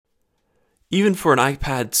Even for an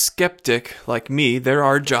iPad skeptic like me, there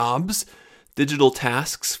are jobs, digital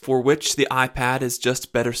tasks for which the iPad is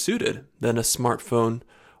just better suited than a smartphone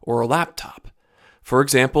or a laptop. For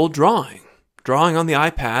example, drawing. Drawing on the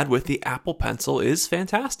iPad with the Apple Pencil is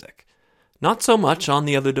fantastic. Not so much on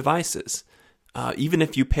the other devices, even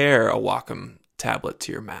if you pair a Wacom tablet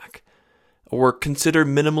to your Mac. Or consider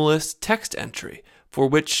minimalist text entry, for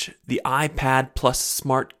which the iPad plus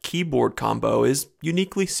smart keyboard combo is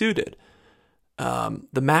uniquely suited.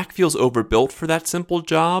 The Mac feels overbuilt for that simple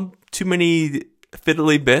job. Too many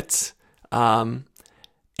fiddly bits, and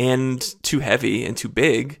too heavy and too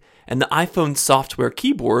big. And the iPhone software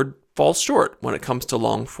keyboard falls short when it comes to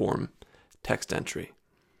long-form text entry.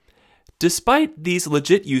 Despite these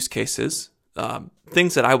legit use cases,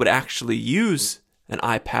 things that I would actually use an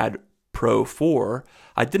iPad Pro for,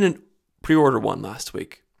 I didn't pre-order one last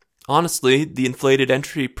week. Honestly, the inflated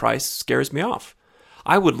entry price scares me off.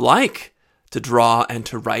 I would like to draw and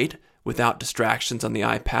to write without distractions on the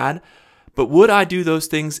iPad, but would I do those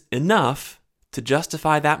things enough to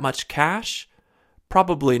justify that much cash?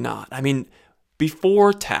 Probably not. I mean,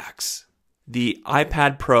 before tax, the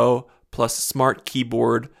iPad Pro plus smart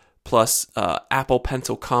keyboard plus Apple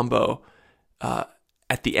Pencil combo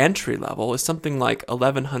at the entry level is something like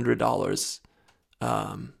 $1,100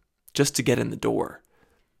 just to get in the door.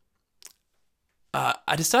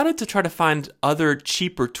 I decided to try to find other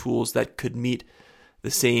cheaper tools that could meet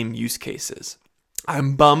the same use cases.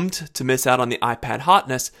 I'm bummed to miss out on the iPad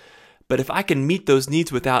hotness, but if I can meet those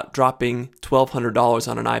needs without dropping $1,200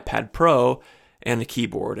 on an iPad Pro and a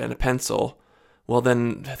keyboard and a pencil, well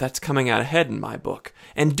then that's coming out ahead in my book.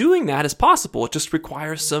 And doing that is possible. It just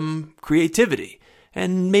requires some creativity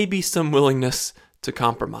and maybe some willingness to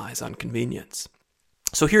compromise on convenience.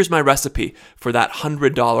 So here's my recipe for that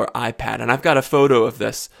 $100 iPad, and I've got a photo of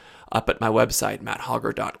this up at my website,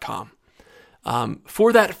 matthauger.com.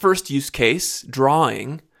 For that first use case,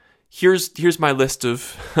 drawing, here's my list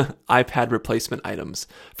of iPad replacement items.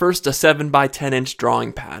 First, a 7x10-inch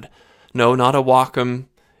drawing pad. No, not a Wacom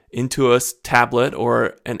Intuos tablet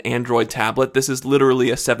or an Android tablet. This is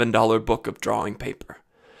literally a $7 book of drawing paper.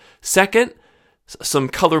 Second, some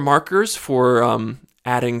color markers for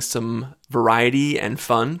adding some variety and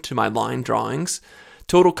fun to my line drawings.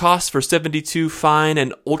 Total cost for 72 fine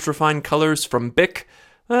and ultra-fine colors from Bic,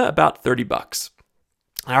 about $30.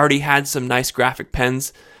 I already had some nice graphic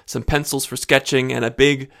pens, some pencils for sketching, and a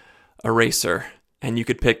big eraser. And you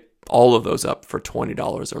could pick all of those up for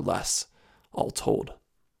 $20 or less, all told.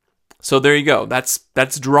 So there you go.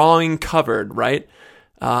 That's drawing covered, right?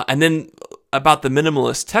 And then about the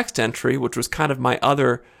minimalist text entry, which was kind of my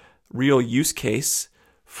other real use case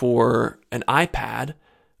for an iPad.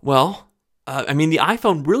 Well, the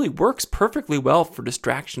iPhone really works perfectly well for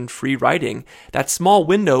distraction-free writing. That small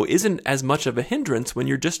window isn't as much of a hindrance when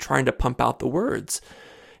you're just trying to pump out the words.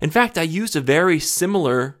 In fact, I used a very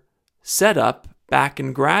similar setup back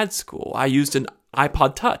in grad school. I used an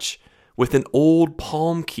iPod Touch with an old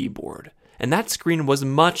Palm keyboard, and that screen was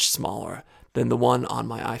much smaller than the one on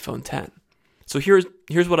my iPhone X. So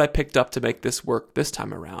here's what I picked up to make this work this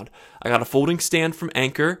time around. I got a folding stand from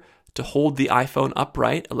Anker to hold the iPhone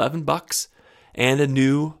upright, $11, and a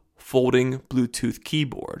new folding Bluetooth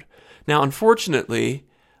keyboard. Now, unfortunately,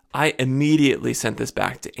 I immediately sent this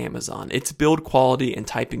back to Amazon. Its build quality and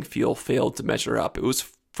typing feel failed to measure up. It was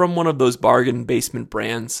from one of those bargain basement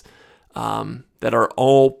brands that are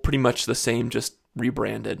all pretty much the same, just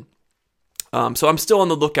rebranded. So I'm still on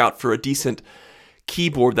the lookout for a decent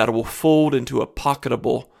keyboard that will fold into a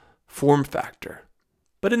pocketable form factor.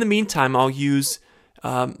 But in the meantime, I'll use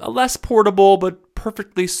a less portable but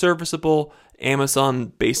perfectly serviceable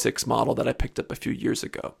Amazon Basics model that I picked up a few years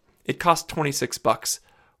ago. It cost $26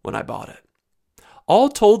 when I bought it. All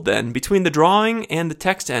told then, between the drawing and the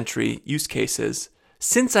text entry use cases,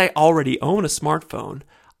 since I already own a smartphone,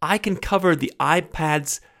 I can cover the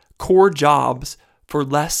iPad's core jobs for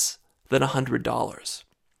less than $100.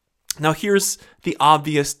 Now here's the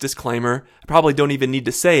obvious disclaimer. I probably don't even need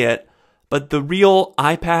to say it, but the real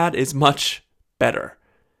iPad is much better.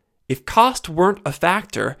 If cost weren't a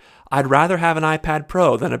factor, I'd rather have an iPad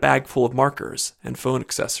Pro than a bag full of markers and phone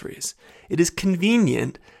accessories. It is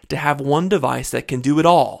convenient to have one device that can do it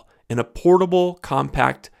all in a portable,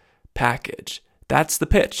 compact package. That's the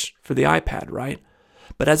pitch for the iPad, right?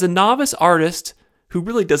 But as a novice artist who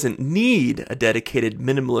really doesn't need a dedicated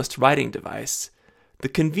minimalist writing device, the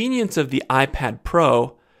convenience of the iPad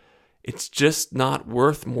Pro, it's just not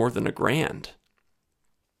worth more than $1,000.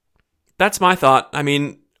 That's my thought. I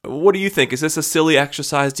mean, what do you think? Is this a silly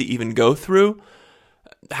exercise to even go through?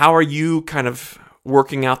 How are you kind of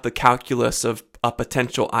working out the calculus of a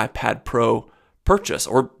potential iPad Pro purchase,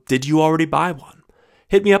 or did you already buy one?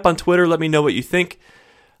 Hit me up on Twitter. Let me know what you think.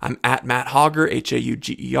 I'm at Matt Hauger,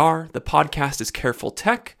 Hauger. The podcast is Careful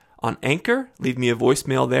Tech on Anchor. Leave me a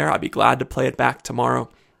voicemail there. I'd be glad to play it back tomorrow.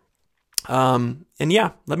 And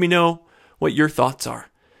yeah, let me know what your thoughts are.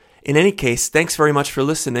 In any case, thanks very much for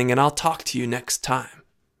listening, and I'll talk to you next time.